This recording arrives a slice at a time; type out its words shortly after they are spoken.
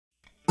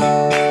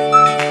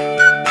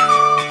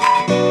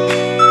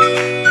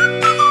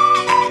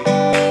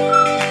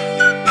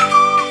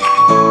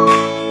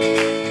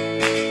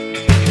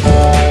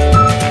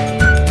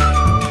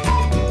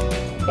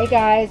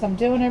guys, I'm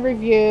doing a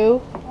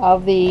review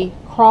of the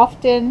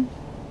Crofton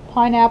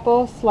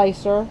pineapple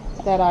slicer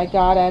that I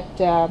got at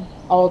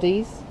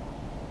Aldi's.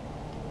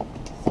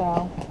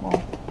 So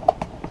we'll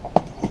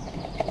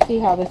see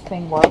how this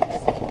thing works.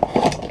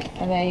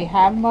 And they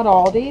have them at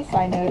Aldi's.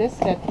 I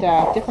noticed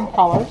at different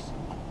colors.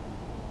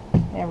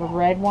 They have a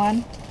red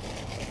one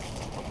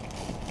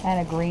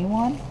and a green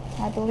one,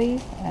 I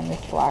believe, and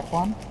this black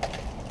one.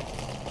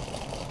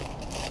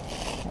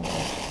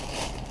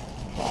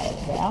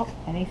 Out.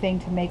 Anything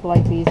to make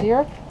life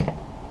easier.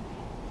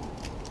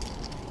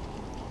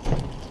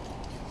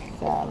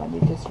 So let me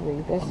just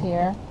read this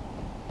here.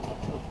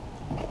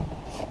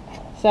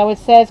 So it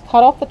says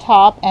cut off the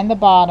top and the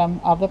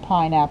bottom of the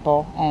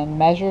pineapple and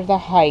measure the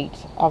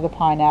height of the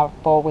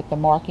pineapple with the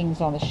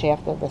markings on the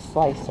shaft of the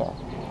slicer.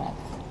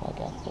 That's, I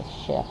guess, the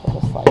shaft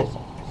of the slicer.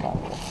 So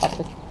we'll cut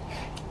the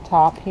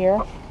top here.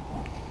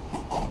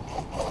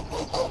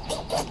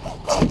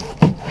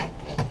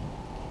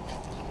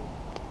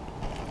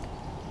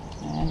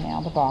 And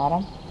now the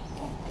bottom.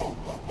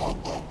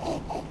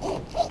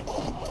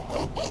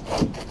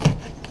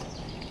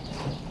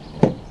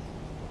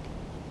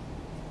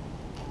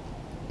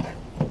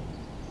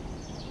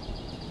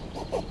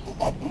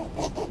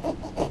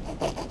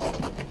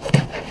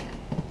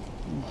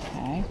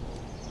 Okay.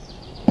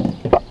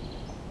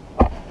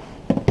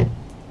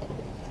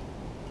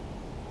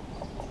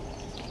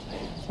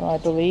 So I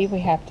believe we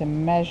have to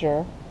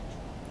measure,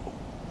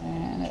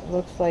 and it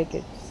looks like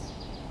it's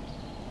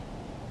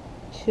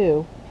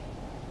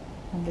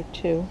number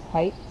 2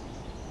 height.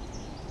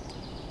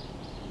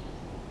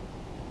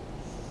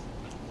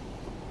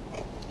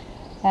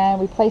 And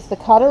we place the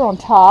cutter on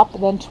top,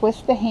 then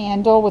twist the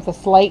handle with a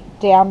slight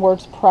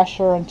downwards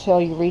pressure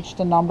until you reach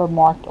the number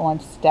marked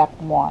on step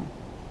 1.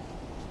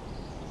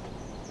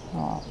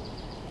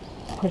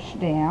 Push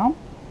down,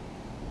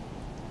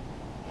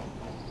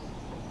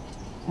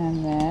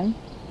 and then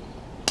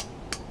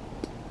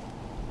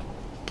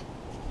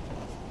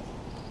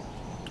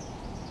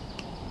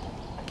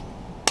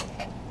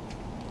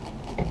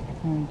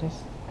and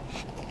just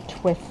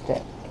twist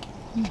it.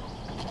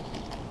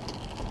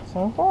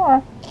 So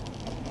far,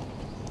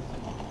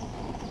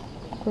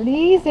 pretty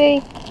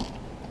easy.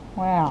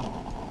 Wow,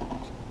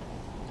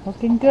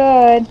 looking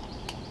good.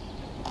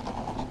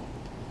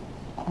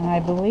 And I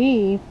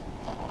believe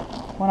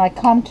when I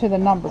come to the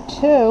number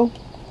 2,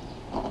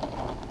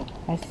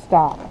 I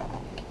stop.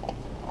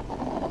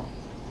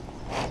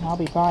 I'll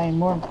be buying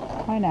more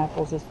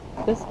pineapples as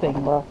this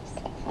thing works.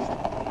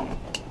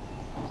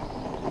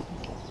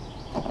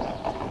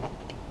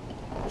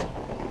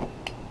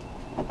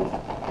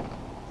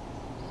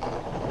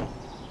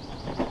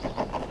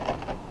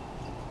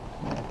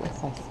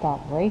 I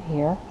stop right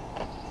here,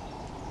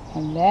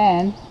 and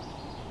then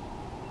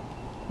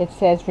it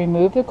says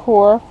remove the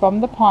core from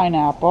the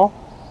pineapple.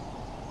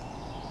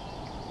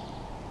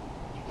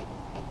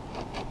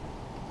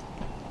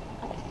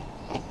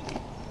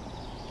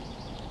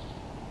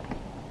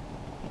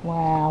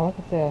 Wow, look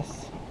at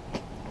this.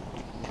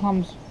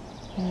 Comes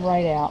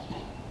right out.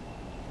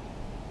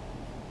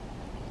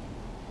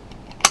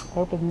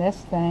 Open this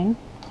thing,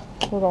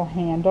 little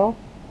handle.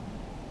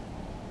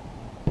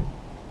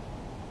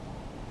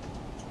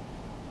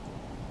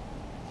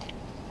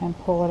 And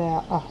pull it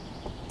out. Oh.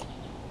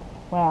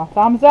 Wow,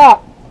 thumbs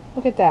up.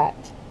 Look at that.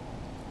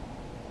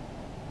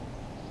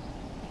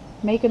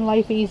 Making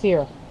life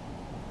easier.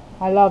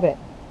 I love it.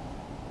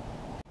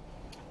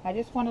 I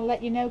just want to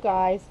let you know,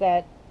 guys,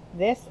 that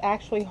this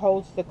actually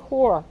holds the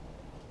core.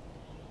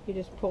 You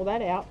just pull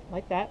that out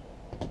like that.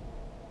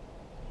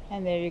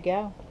 And there you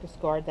go.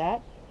 Discard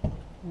that.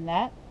 And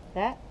that.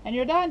 And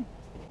you're done.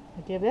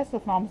 I give this a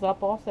thumbs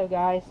up also,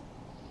 guys.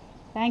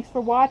 Thanks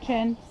for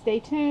watching. Stay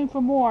tuned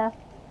for more.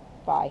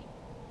 Bye.